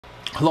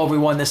Hello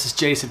everyone, this is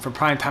Jason from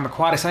Primetime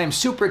Aquatics. I am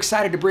super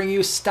excited to bring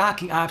you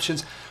stocking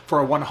options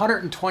for a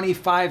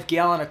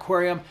 125-gallon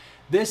aquarium.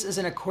 This is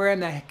an aquarium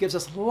that gives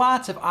us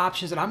lots of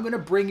options, and I'm going to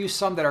bring you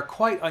some that are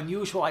quite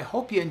unusual. I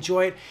hope you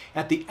enjoy it.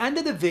 At the end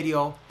of the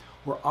video,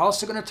 we're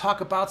also going to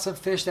talk about some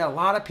fish that a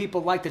lot of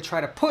people like to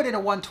try to put in a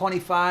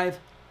 125,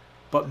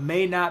 but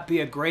may not be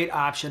a great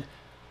option.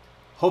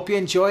 Hope you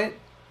enjoy it.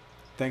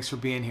 Thanks for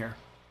being here.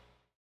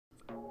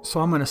 So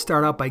I'm going to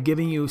start out by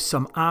giving you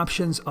some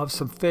options of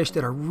some fish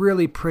that are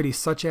really pretty,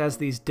 such as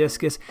these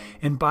discus.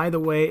 And by the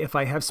way, if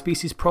I have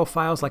species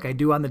profiles like I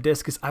do on the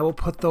discus, I will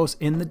put those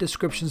in the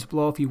descriptions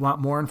below if you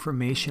want more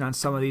information on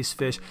some of these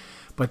fish.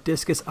 But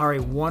discus are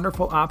a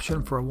wonderful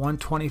option for a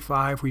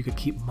 125 where you could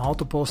keep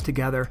multiples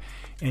together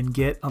and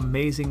get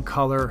amazing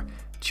color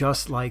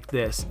just like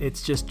this.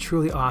 It's just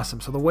truly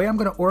awesome. So the way I'm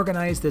going to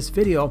organize this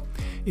video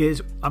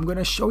is I'm going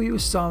to show you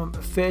some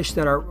fish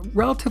that are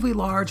relatively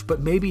large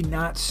but maybe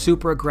not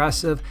super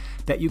aggressive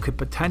that you could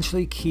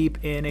potentially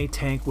keep in a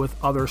tank with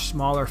other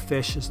smaller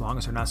fish. As long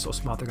as they're not so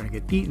small they're going to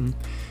get eaten.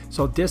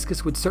 So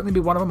discus would certainly be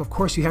one of them. Of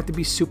course, you have to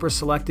be super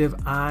selective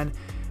on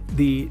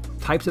the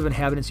types of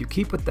inhabitants you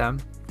keep with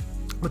them,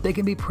 but they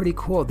can be pretty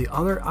cool. The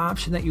other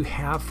option that you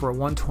have for a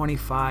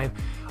 125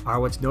 are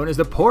what's known as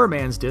the poor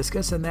man's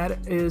discus, and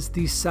that is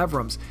the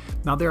severums.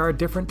 Now there are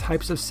different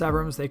types of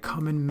severums. They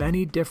come in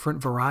many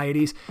different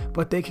varieties,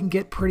 but they can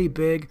get pretty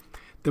big.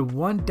 The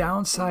one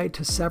downside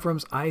to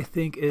severums, I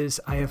think, is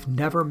I have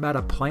never met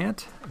a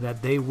plant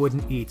that they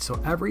wouldn't eat.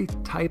 So every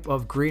type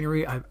of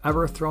greenery I've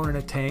ever thrown in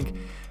a tank,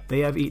 they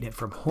have eaten it.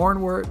 From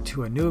hornwort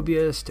to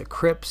anubias to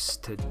crypts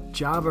to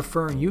java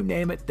fern, you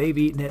name it, they've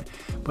eaten it.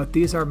 But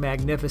these are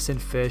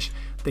magnificent fish.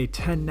 They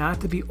tend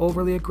not to be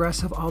overly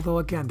aggressive, although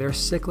again, they're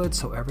cichlids,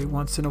 so every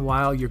once in a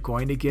while you're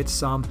going to get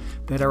some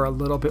that are a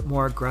little bit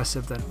more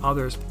aggressive than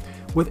others.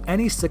 With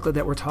any cichlid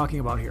that we're talking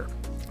about here,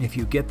 if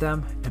you get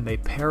them and they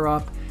pair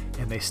up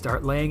and they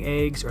start laying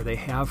eggs or they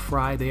have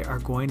fry, they are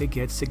going to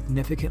get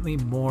significantly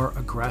more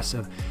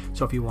aggressive.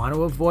 So if you want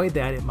to avoid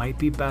that, it might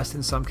be best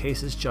in some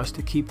cases just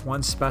to keep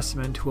one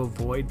specimen to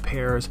avoid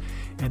pairs,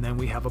 and then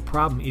we have a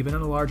problem, even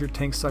in a larger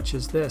tank such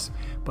as this.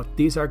 But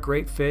these are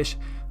great fish.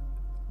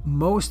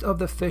 Most of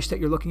the fish that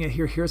you're looking at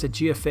here, here's a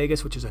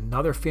geophagus, which is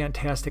another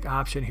fantastic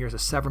option. Here's a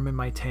severum in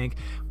my tank.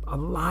 A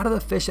lot of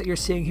the fish that you're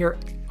seeing here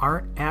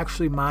aren't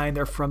actually mine.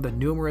 They're from the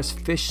numerous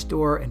fish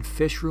store and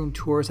fish room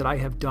tours that I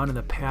have done in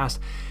the past.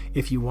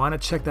 If you want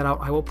to check that out,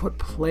 I will put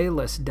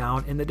playlists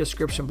down in the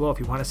description below. If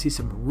you want to see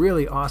some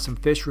really awesome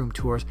fish room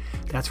tours,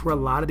 that's where a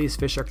lot of these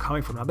fish are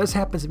coming from. Now this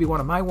happens to be one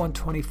of my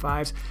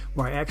 125s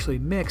where I actually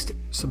mixed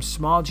some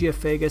small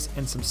geophagus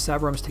and some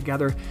severums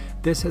together.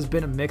 This has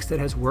been a mix that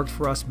has worked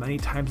for us many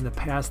times in the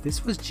past.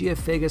 This was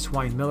Geophagus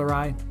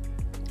weinmilleri.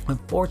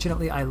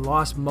 Unfortunately, I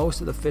lost most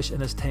of the fish in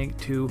this tank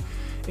to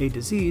a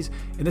disease,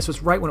 and this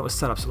was right when it was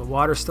set up, so the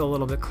water's still a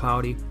little bit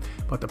cloudy.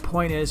 But the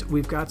point is,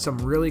 we've got some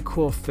really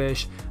cool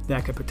fish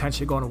that could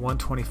potentially go into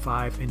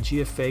 125, and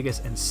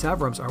Geophagus and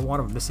severums are one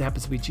of them. This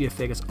happens to be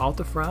Geophagus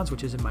altifrons,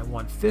 which is in my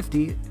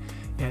 150,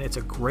 and it's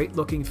a great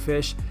looking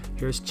fish.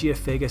 Here's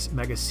Geophagus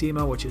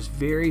megasema, which is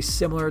very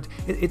similar.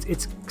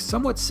 It's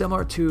somewhat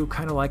similar to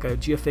kind of like a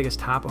Geophagus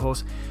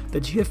tapajos. The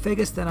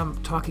Geophagus that I'm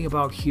talking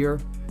about here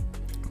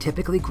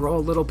typically grow a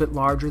little bit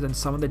larger than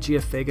some of the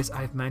Geophagus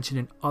I've mentioned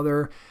in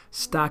other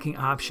stocking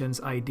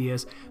options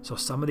ideas. So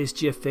some of these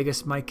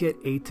Geophagus might get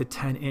 8 to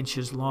 10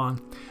 inches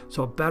long.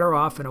 So better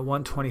off in a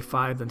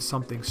 125 than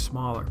something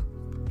smaller.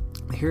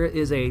 Here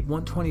is a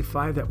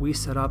 125 that we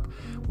set up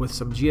with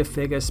some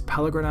Geophagus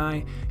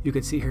pellegrini. You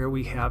can see here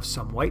we have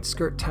some white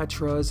skirt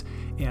tetras,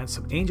 and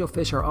some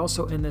angelfish are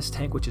also in this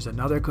tank, which is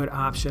another good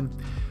option.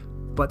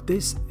 But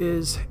this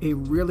is a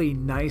really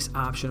nice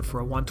option for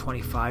a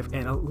 125,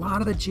 and a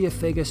lot of the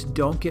Geophagus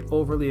don't get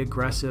overly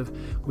aggressive,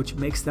 which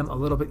makes them a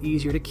little bit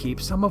easier to keep.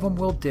 Some of them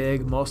will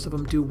dig, most of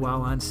them do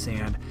well on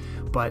sand,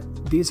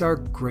 but these are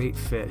great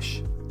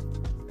fish.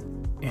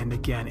 And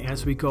again,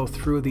 as we go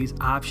through these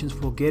options,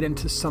 we'll get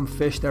into some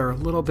fish that are a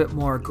little bit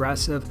more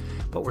aggressive,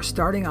 but we're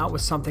starting out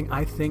with something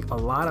I think a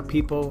lot of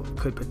people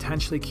could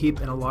potentially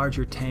keep in a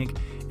larger tank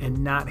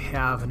and not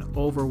have an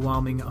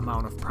overwhelming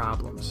amount of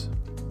problems.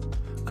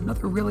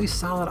 Another really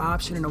solid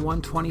option in a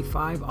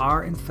 125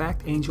 are in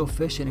fact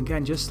angelfish, and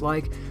again, just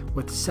like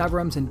with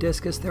severums and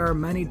discus, there are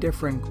many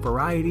different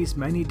varieties,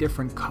 many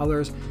different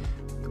colors.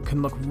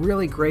 Can look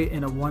really great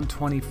in a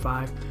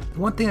 125.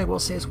 One thing I will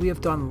say is we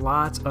have done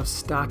lots of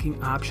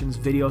stocking options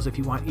videos. If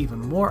you want even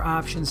more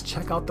options,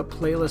 check out the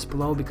playlist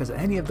below, because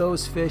any of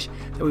those fish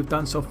that we've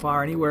done so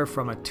far, anywhere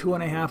from a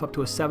 2.5 up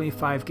to a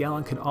 75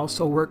 gallon, can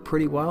also work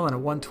pretty well in a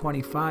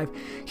 125.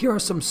 Here are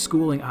some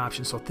schooling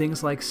options. So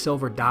things like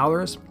silver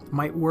dollars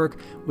might work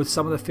with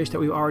some of the fish that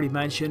we've already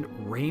mentioned.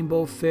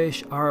 Rainbow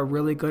fish are a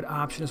really good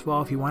option as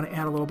well if you want to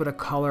add a little bit of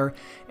color,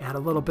 add a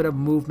little bit of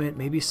movement,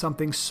 maybe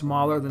something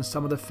smaller than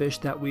some of the fish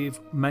that we've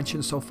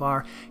mentioned so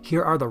far.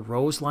 Here are the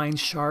rose line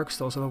sharks.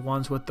 Those are the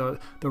ones with the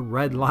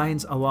red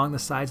lines along the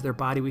sides of their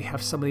body. We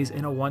have some of these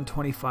in a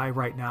 125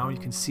 right now. You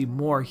can see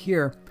more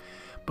here.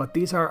 But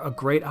these are a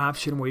great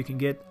option where you can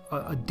get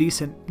a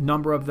decent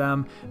number of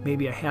them,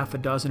 maybe a half a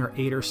dozen or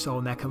 8 or so,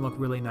 and that can look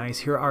really nice.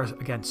 Here are,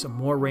 again, some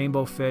more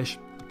rainbow fish.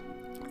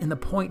 And the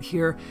point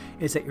here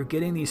is that you're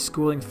getting these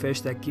schooling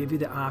fish that give you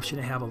the option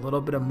to have a little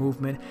bit of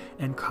movement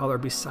and color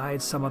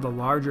besides some of the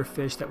larger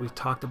fish that we've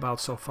talked about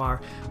so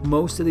far.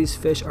 Most of these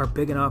fish are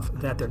big enough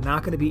that they're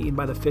not going to be eaten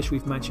by the fish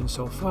we've mentioned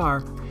so far,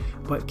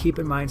 but keep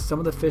in mind some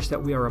of the fish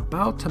that we are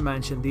about to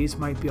mention, these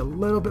might be a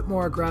little bit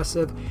more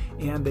aggressive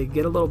and they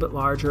get a little bit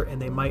larger and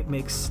they might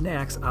make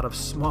snacks out of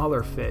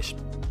smaller fish.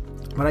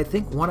 But I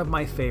think one of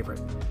my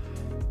favorite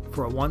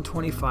for a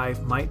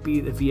 125 might be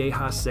the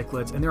Viejas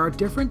cichlids, and there are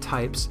different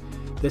types.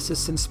 This is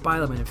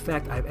Synspilum, and in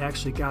fact, I've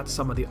actually got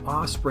some of the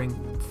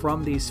offspring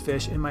from these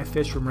fish in my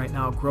fish room right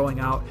now growing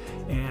out,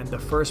 and the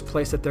first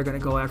place that they're going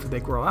to go after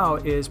they grow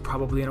out is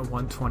probably in a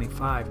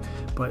 125.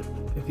 But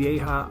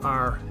Vieja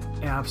are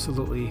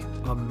absolutely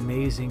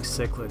amazing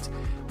cichlids.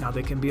 Now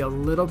they can be a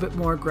little bit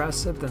more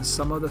aggressive than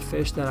some of the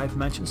fish that I've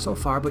mentioned so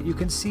far, but you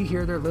can see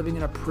here they're living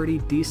in a pretty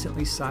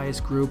decently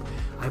sized group.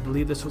 I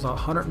believe this was a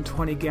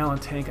 120-gallon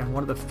tank on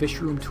one of the fish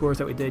room tours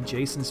that we did,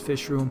 Jason's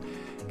fish room.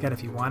 Again,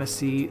 if you want to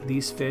see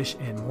these fish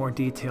in more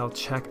detail,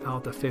 check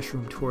out the fish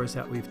room tours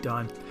that we've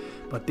done.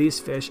 But these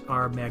fish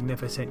are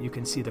magnificent. You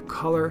can see the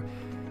color.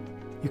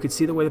 You can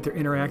see the way that they're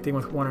interacting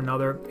with one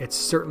another. It's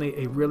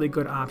certainly a really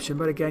good option,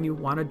 but again, you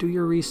want to do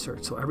your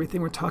research. So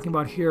everything we're talking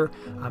about here,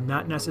 I'm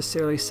not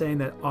necessarily saying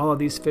that all of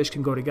these fish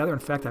can go together. In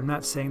fact, I'm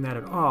not saying that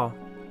at all.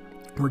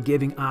 We're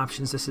giving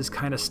options. This is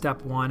kind of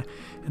step one.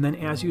 And then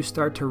as you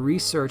start to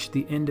research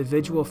the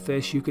individual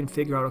fish, you can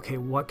figure out, okay,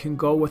 what can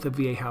go with a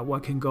Vieja,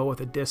 what can go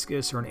with a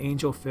discus or an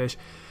angelfish.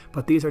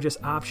 But these are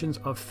just options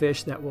of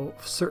fish that will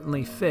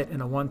certainly fit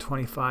in a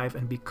 125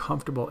 and be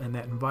comfortable in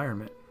that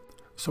environment.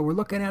 So we're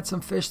looking at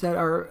some fish that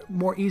are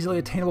more easily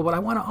attainable, but I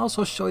want to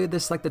also show you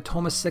this, like the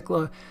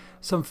Tomocicla,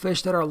 some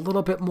fish that are a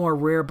little bit more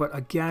rare, but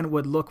again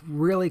would look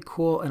really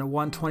cool in a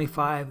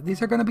 125.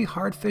 These are going to be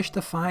hard fish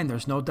to find,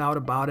 there's no doubt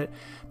about it.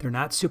 They're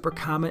not super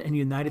common in the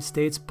United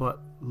States, but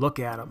look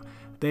at them.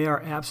 They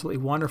are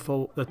absolutely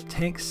wonderful. The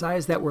tank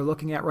size that we're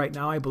looking at right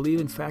now, I believe,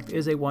 in fact,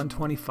 is a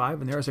 125,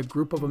 and there's a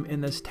group of them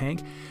in this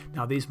tank.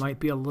 Now, these might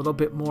be a little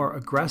bit more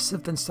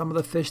aggressive than some of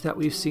the fish that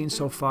we've seen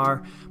so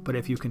far, but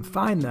if you can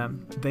find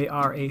them, they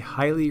are a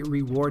highly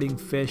rewarding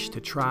fish to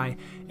try,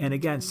 and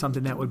again,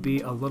 something that would be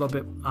a little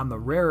bit on the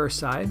rarer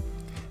side.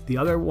 The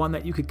other one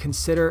that you could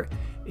consider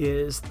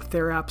is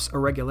Theraps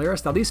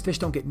auricularis. Now, these fish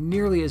don't get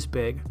nearly as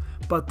big,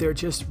 but they're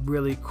just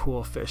really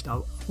cool fish.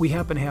 Now, we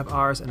happen to have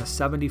ours in a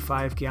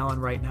 75-gallon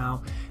right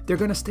now. They're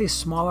going to stay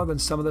smaller than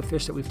some of the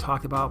fish that we've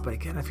talked about, but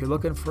again, if you're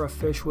looking for a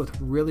fish with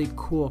really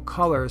cool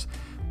colors,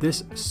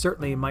 this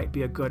certainly might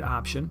be a good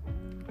option.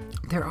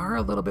 There are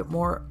a little bit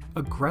more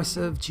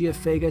aggressive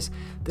Geophagus.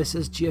 This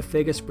is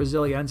Geophagus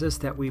brasiliensis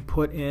that we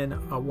put in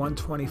a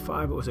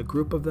 125. It was a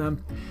group of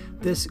them.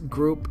 This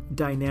group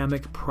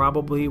dynamic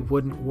probably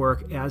wouldn't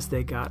work as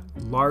they got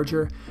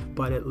larger,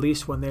 but at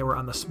least when they were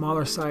on the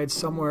smaller side,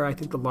 somewhere I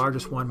think the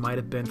largest one might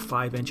have been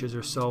 5 inches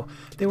or so,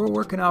 they were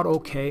working out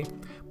okay.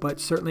 But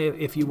certainly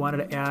if you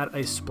wanted to add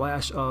a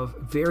splash of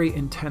very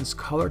intense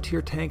color to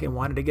your tank and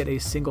wanted to get a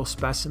single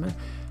specimen,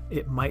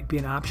 it might be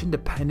an option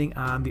depending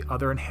on the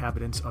other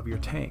inhabitants of your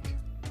tank.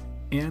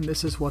 And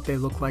this is what they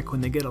look like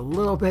when they get a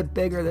little bit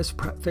bigger. This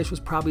fish was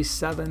probably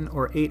 7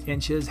 or 8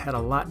 inches, had a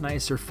lot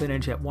nicer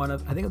finish at one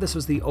of, I think this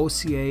was the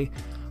OCA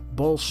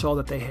bull show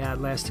that they had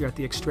last year at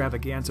the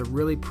Extravaganza.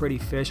 Really pretty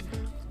fish.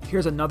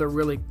 Here's another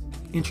really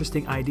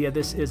interesting idea.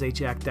 This is a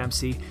Jack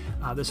Dempsey.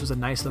 This was a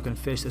nice looking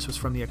fish. This was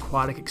from the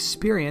Aquatic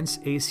Experience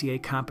ACA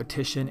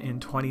competition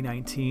in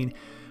 2019.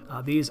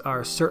 These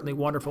are certainly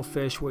wonderful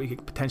fish where you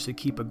could potentially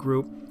keep a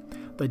group.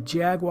 The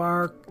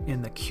Jaguar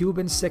and the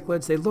Cuban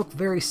cichlids, they look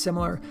very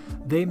similar.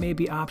 They may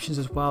be options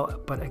as well,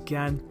 but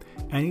again,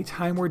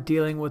 anytime we're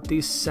dealing with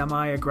these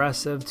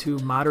semi-aggressive to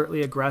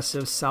moderately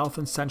aggressive South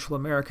and Central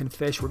American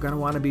fish, we're going to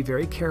want to be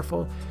very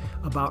careful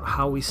about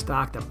how we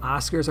stock them.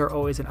 Oscars are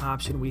always an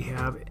option. We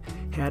have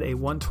had a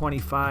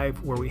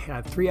 125 where we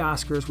had 3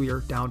 Oscars. We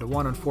are down to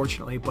 1,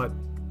 unfortunately, but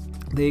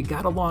they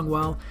got along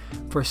well.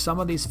 For some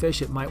of these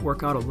fish, it might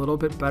work out a little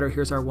bit better.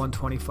 Here's our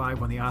 125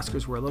 when the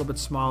Oscars were a little bit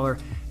smaller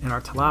and our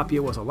tilapia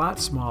was a lot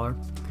smaller.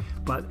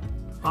 But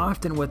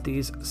often with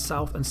these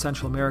South and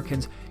Central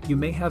Americans, you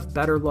may have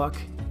better luck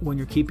when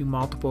you're keeping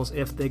multiples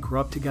if they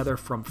grow up together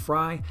from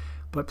fry.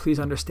 But please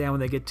understand,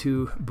 when they get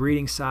to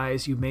breeding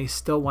size, you may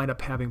still wind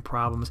up having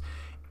problems.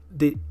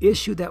 The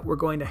issue that we're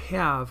going to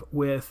have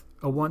with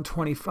a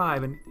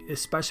 125, and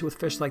especially with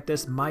fish like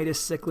this, Midas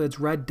cichlids,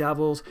 red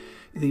devils,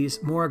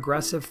 these more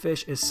aggressive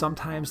fish, is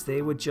sometimes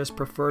they would just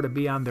prefer to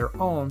be on their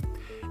own.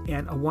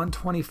 And a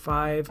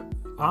 125,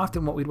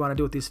 often what we'd want to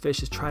do with these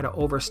fish is try to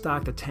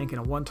overstock the tank, and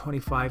a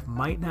 125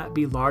 might not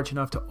be large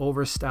enough to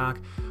overstock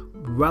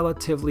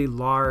relatively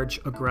large,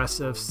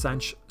 aggressive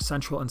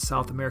Central and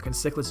South American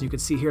cichlids. And you can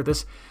see here,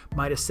 this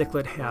Midas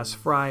cichlid has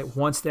fry.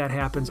 Once that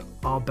happens,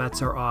 all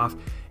bets are off.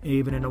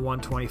 Even in a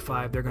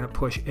 125, they're going to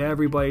push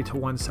everybody to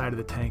one side of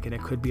the tank, and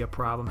it could be a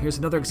problem. Here's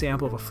another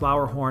example of a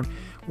flower horn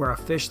where a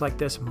fish like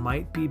this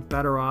might be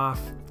better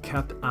off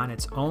kept on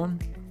its own.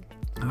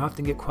 I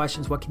often get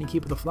questions, what can you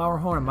keep with a flower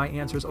horn? And my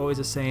answer is always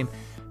the same.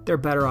 They're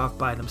better off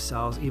by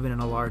themselves, even in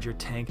a larger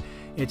tank.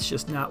 It's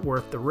just not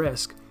worth the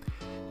risk.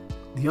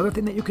 The other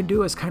thing that you can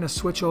do is kind of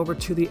switch over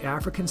to the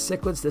African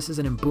cichlids. This is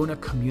an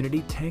Mbuna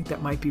community tank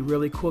that might be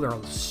really cool. There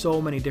are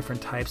so many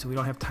different types and we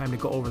don't have time to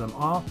go over them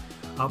all.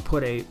 I'll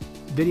put a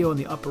video in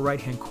the upper right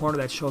hand corner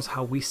that shows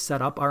how we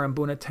set up our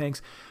Mbuna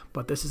tanks.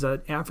 But this is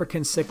an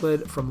African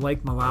cichlid from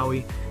Lake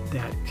Malawi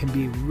that can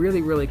be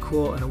really, really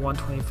cool in a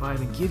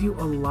 125 and give you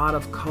a lot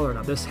of color.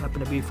 Now this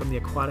happened to be from the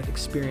Aquatic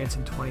Experience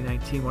in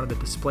 2019, one of the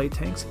display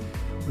tanks,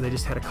 where they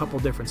just had a couple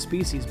different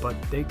species,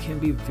 but they can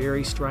be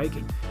very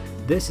striking.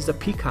 This is a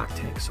peacock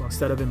tank, so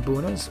instead of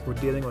Mbunas, we're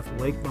dealing with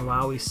Lake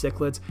Malawi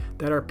cichlids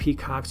that are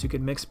peacocks. You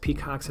can mix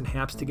peacocks and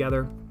haps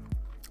together.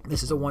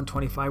 This is a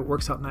 125,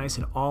 works out nice,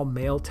 an all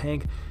male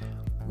tank.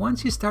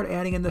 Once you start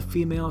adding in the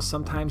females,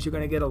 sometimes you're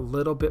going to get a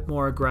little bit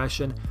more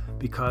aggression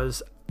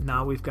because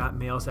now we've got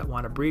males that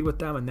want to breed with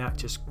them and that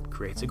just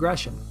creates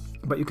aggression.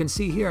 But you can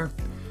see here,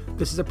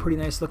 this is a pretty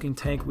nice looking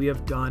tank. We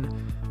have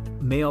done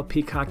male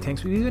peacock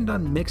tanks. We've even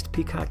done mixed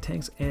peacock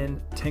tanks and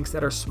tanks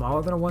that are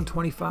smaller than a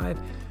 125,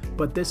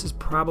 but this is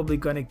probably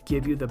going to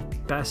give you the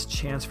best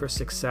chance for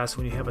success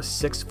when you have a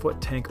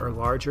 6-foot tank or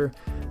larger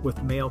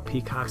with male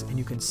peacocks, and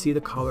you can see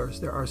the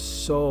colors. There are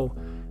so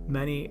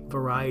many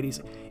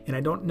varieties, and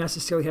I don't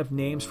necessarily have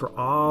names for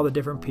all the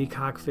different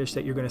peacock fish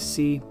that you're going to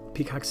see,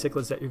 peacock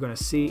cichlids that you're going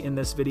to see in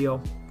this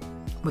video.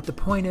 But the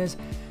point is,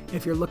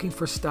 if you're looking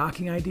for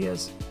stocking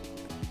ideas,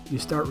 you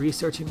start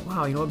researching,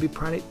 wow, you know, it'd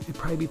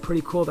probably be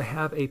pretty cool to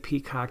have a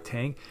peacock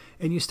tank,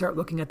 and you start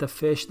looking at the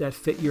fish that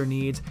fit your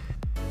needs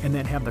and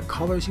that have the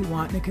colors you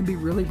want, and it can be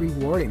really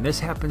rewarding. This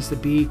happens to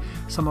be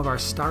some of our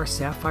star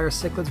sapphire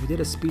cichlids. We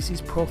did a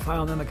species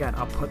profile on them. Again,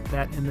 I'll put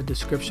that in the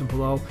description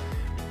below.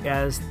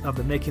 As of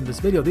the making of this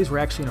video, these were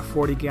actually in a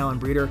 40-gallon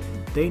breeder.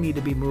 They need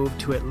to be moved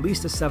to at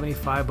least a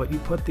 75, but you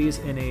put these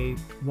in a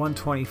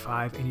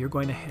 125 and you're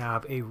going to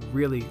have a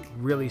really,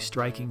 really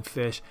striking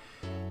fish.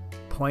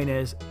 Point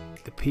is,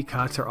 the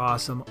peacocks are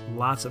awesome,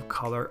 lots of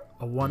color.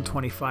 A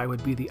 125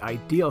 would be the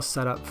ideal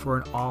setup for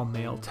an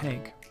all-male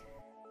tank.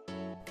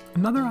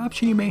 Another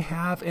option you may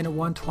have in a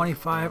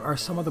 125 are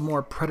some of the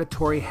more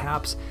predatory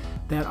haps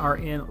that are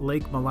in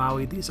Lake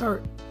Malawi. These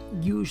are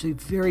usually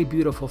very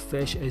beautiful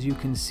fish, as you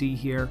can see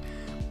here,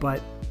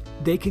 but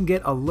they can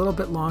get a little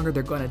bit longer.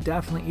 They're going to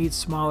definitely eat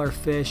smaller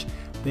fish.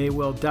 They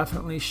will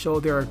definitely show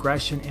their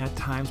aggression at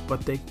times,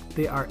 but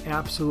they are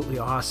absolutely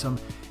awesome,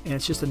 and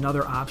it's just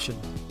another option.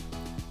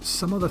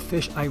 Some of the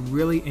fish I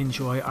really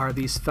enjoy are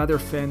these feather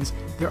fins.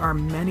 There are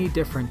many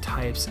different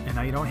types, and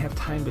I don't have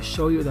time to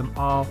show you them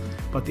all,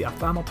 but the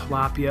ophthalmal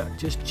tilapia,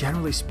 just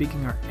generally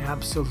speaking, are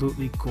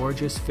absolutely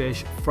gorgeous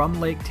fish from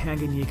Lake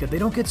Tanganyika. They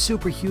don't get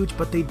super huge,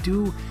 but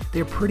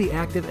they're pretty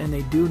active, and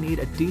they do need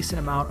a decent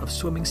amount of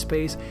swimming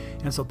space,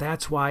 and so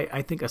that's why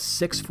I think a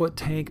 6-foot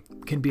tank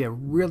can be a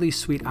really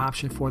sweet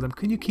option for them.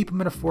 Can you keep them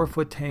in a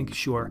 4-foot tank?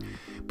 Sure,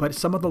 but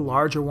some of the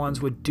larger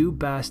ones would do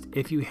best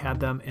if you had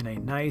them in a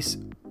nice,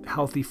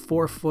 healthy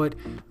 4-foot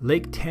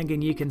Lake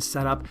Tanganyikan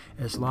setup.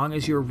 As long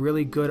as you're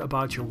really good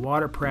about your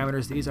water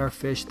parameters, these are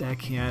fish that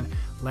can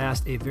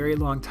last a very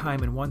long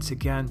time. And once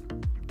again,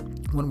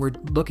 when we're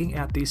looking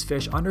at these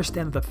fish,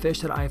 understand that the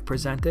fish that I've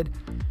presented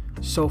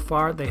so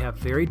far, they have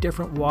very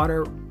different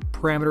water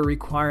parameter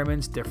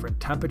requirements, different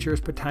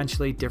temperatures,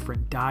 potentially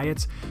different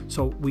diets.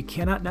 So we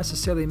cannot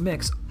necessarily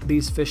mix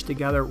these fish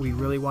together. We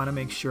really want to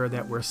make sure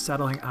that we're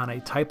settling on a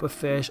type of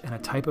fish and a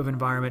type of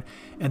environment,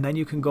 and then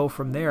you can go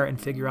from there and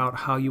figure out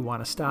how you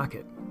want to stock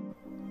it.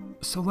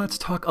 So let's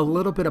talk a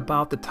little bit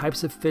about the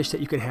types of fish that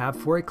you could have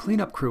for a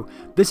cleanup crew.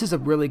 This is a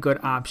really good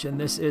option.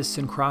 This is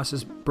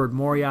Syncrosis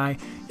birdmorii.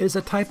 It is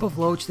a type of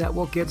loach that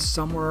will get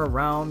somewhere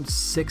around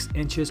 6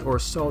 inches or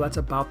so. That's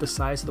about the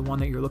size of the one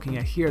that you're looking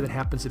at here that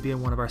happens to be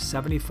in one of our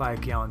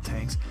 75-gallon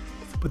tanks.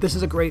 But this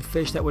is a great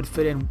fish that would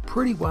fit in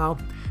pretty well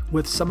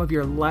with some of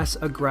your less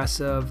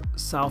aggressive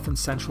South and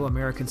Central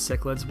American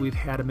cichlids. We've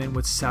had them in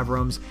with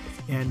Severums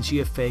and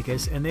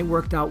Geophagus, and they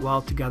worked out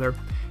well together.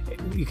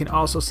 You can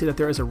also see that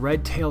there is a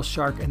red-tailed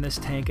shark in this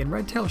tank, and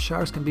red-tailed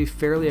sharks can be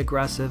fairly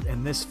aggressive,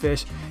 and this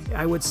fish,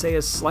 I would say,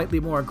 is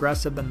slightly more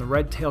aggressive than the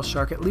red-tailed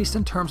shark, at least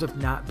in terms of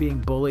not being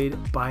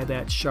bullied by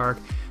that shark.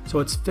 So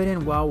it's fit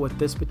in well with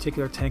this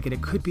particular tank, and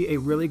it could be a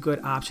really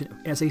good option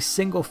as a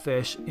single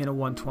fish in a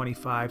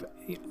 125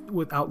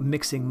 without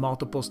mixing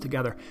multiples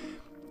together.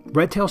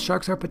 Red-tailed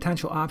sharks are a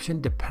potential option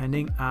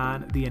depending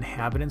on the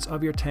inhabitants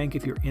of your tank.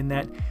 If you're in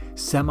that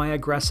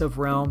semi-aggressive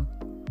realm,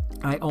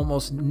 I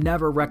almost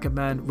never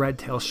recommend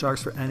red-tailed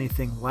sharks for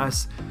anything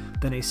less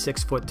than a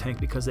 6-foot tank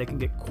because they can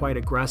get quite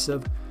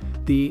aggressive.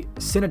 The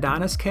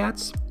Synodontis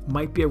cats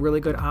might be a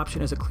really good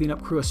option as a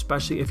cleanup crew,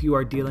 especially if you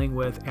are dealing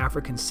with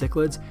African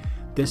cichlids.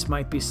 This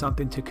might be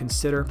something to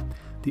consider.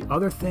 The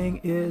other thing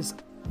is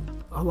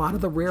a lot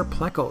of the rare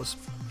plecos.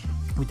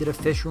 We did a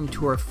fish room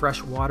tour of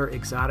freshwater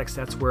exotics.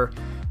 That's where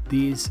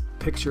these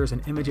pictures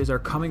and images are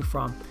coming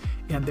from.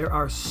 And there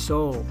are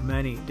so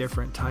many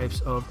different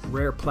types of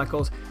rare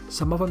plecos.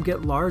 Some of them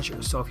get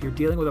larger. So if you're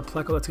dealing with a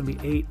pleco that's gonna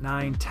be 8,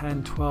 9,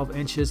 10, 12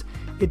 inches,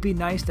 it'd be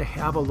nice to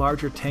have a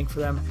larger tank for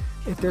them.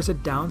 If there's a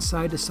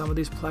downside to some of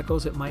these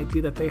plecos, it might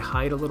be that they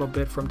hide a little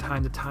bit from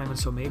time to time. And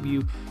so maybe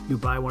you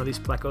buy one of these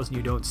plecos and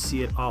you don't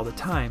see it all the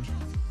time.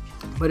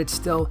 But it's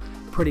still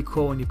pretty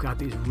cool when you've got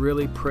these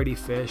really pretty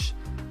fish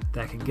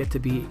that can get to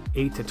be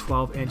 8 to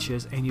 12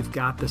 inches and you've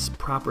got this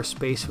proper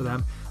space for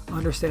them.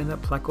 Understanding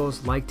that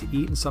plecos like to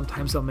eat and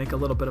sometimes they'll make a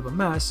little bit of a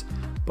mess,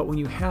 but when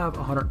you have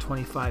a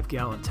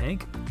 125-gallon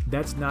tank,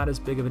 that's not as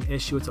big of an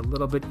issue. It's a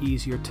little bit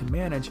easier to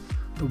manage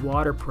the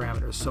water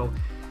parameters. So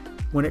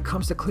when it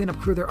comes to cleanup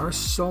crew, there are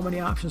so many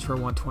options for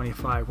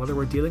 125, whether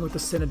we're dealing with the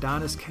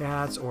Synodontis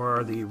cats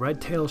or the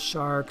red-tailed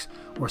sharks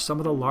or some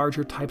of the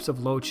larger types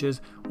of loaches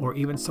or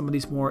even some of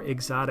these more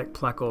exotic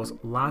plecos.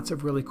 Lots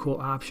of really cool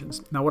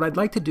options. Now what I'd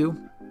like to do,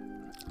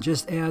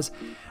 just as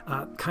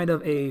kind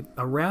of a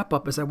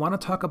wrap-up, is I want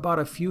to talk about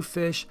a few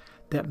fish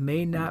that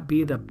may not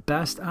be the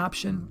best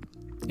option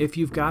if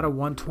you've got a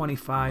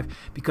 125,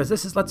 because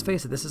this is, let's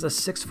face it, this is a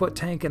 6-foot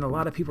tank, and a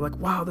lot of people are like,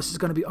 wow, this is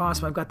going to be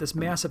awesome. I've got this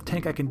massive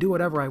tank. I can do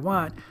whatever I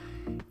want.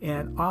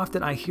 And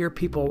often I hear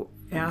people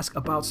ask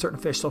about certain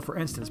fish. So for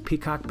instance,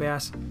 peacock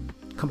bass,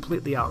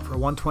 completely out. For a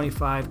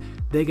 125,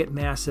 they get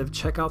massive.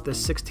 Check out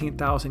this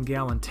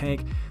 16,000-gallon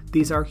tank.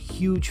 These are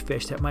huge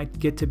fish that might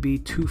get to be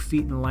 2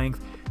 feet in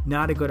length.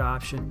 Not a good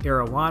option.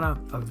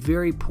 Arowana, a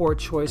very poor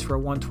choice for a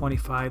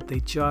 125. They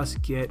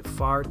just get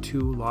far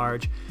too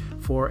large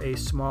for a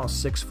small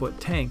 6-foot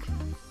tank.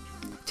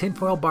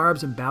 Tinfoil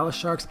barbs and ballast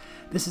sharks,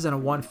 this is in a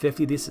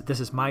 150. This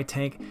is my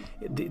tank.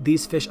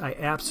 These fish I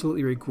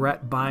absolutely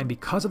regret buying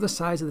because of the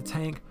size of the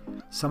tank.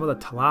 Some of the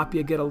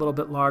tilapia get a little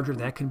bit larger.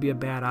 That can be a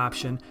bad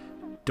option.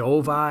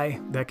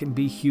 Doveye, that can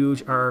be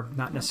huge, are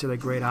not necessarily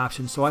a great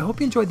option. So I hope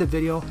you enjoyed the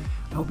video.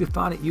 I hope you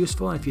found it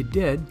useful. And if you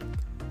did,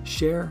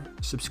 share,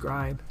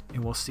 subscribe,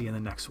 and we'll see you in the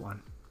next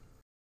one.